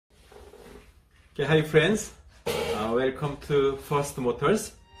Okay, hi friends, welcome to First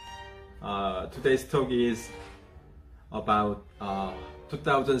Motors. Today's talk is about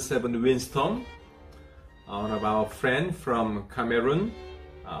 2007 Winstorm. One of our friend from Cameroon.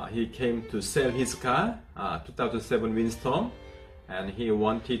 He came to sell his car, 2007 Winstorm, and he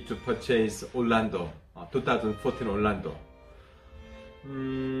wanted to purchase Orlando, 2014 Orlando.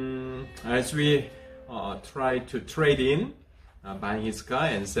 As we try to trade in, buying his car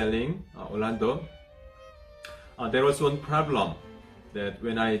and selling Orlando, there was one problem that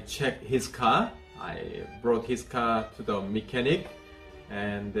when I checked his car, I brought his car to the mechanic,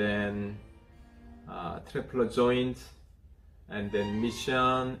 and then tripler joint, and then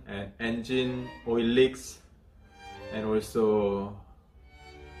mission and engine oil leaks, and also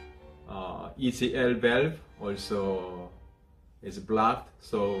ECL valve also is blocked.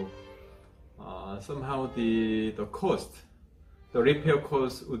 So somehow the cost, the repair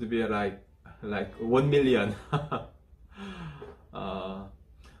cost would be like 1 million.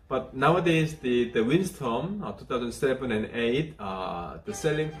 But nowadays the Winstorm 2007 and 8, the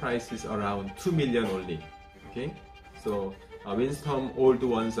selling price is around 2 million only. Okay, so Winstorm old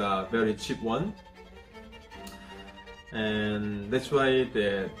ones are very cheap one, and that's why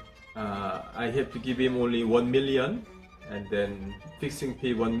I have to give him only 1 million, and then fixing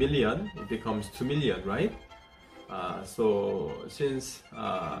fee 1 million, it becomes 2 million, right? So since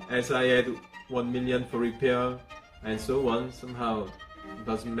as I add 1 million for repair and so on, somehow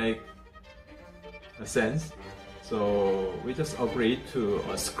doesn't make sense. So we just agreed to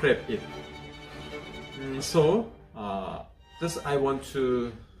scrap it. So just I want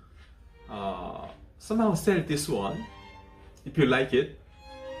to somehow sell this one. If you like it,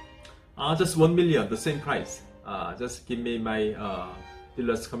 just 1 million, the same price. Just give me my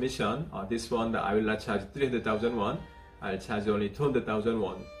dealer's commission. This one I will not charge 300,000 won. I'll charge only 200,000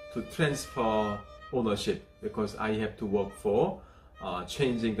 won to transfer ownership, because I have to work for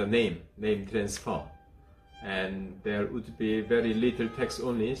changing the name transfer, and there would be very little tax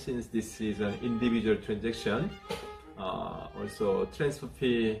only, since this is an individual transaction. Also transfer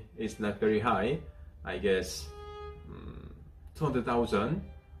fee is not very high. I guess 200,000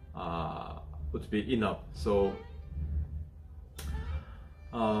 would be enough. So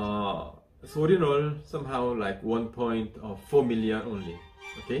all in all, somehow like 1.4 million only.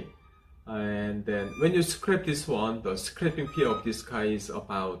 Okay, and then when you scrap this one, the scrapping fee of this car is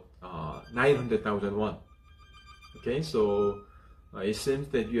about 900,000 won. Okay, so it seems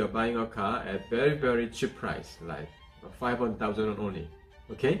that you are buying a car at very cheap price, like 500,000 only.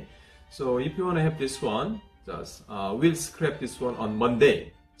 Okay, so if you want to have this one, just we'll scrap this one on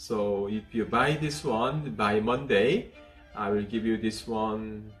Monday. So if you buy this one by Monday, I will give you this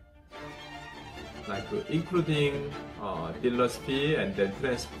one, like including dealer's fee and then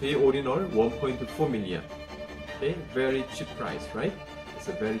transfer fee, all in all 1.4 million. Okay, very cheap price, right? It's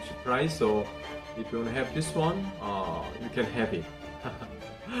a very cheap price. So if you want to have this one, you can have it.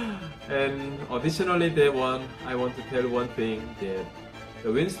 And additionally, I want to tell one thing, that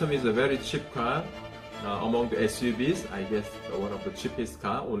the Winstorm is a very cheap car. Among the SUVs, I guess one of the cheapest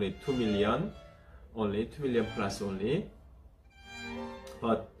car, only 2 million, only 2 million plus only.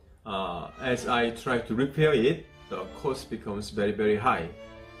 But as I try to repair it, the cost becomes very high.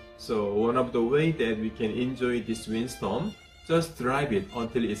 So one of the way that we can enjoy this Winstorm, just drive it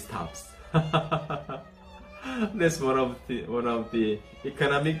until it stops. That's one of the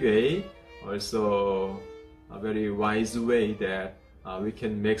economic way, also a very wise way that we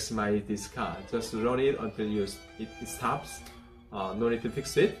can maximize this car. Just run it until it stops. No need to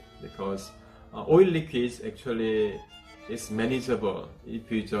fix it, because oil leakage actually is manageable.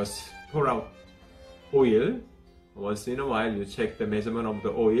 If you just pour out oil once in a while, you check the measurement of the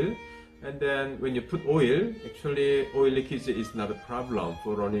oil, and then when you put oil, actually oil leakage is not a problem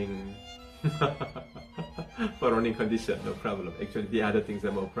for running for running condition, no problem. Actually the other things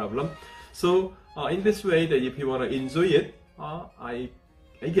are more problem. So in this way, that if you want to enjoy it, I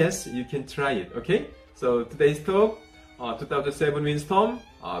guess you can try it. Okay, so today's talk, 2007 Winstorm,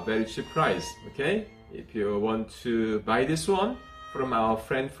 very cheap price. Okay, if you want to buy this one from our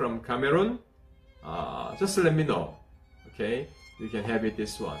friend from Cameroon, just let me know. Okay, you can have it,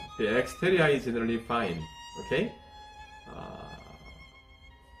 this one. The exterior is generally fine. Okay,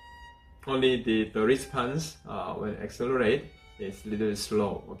 only the response when accelerate is little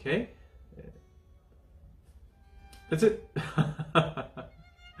slow. Okay, that's it.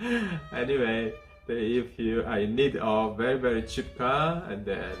 Anyway, if I need a very cheap car, and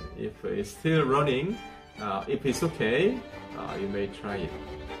then if it's still running, if it's okay, you may try it.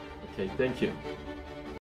 Okay, thank you.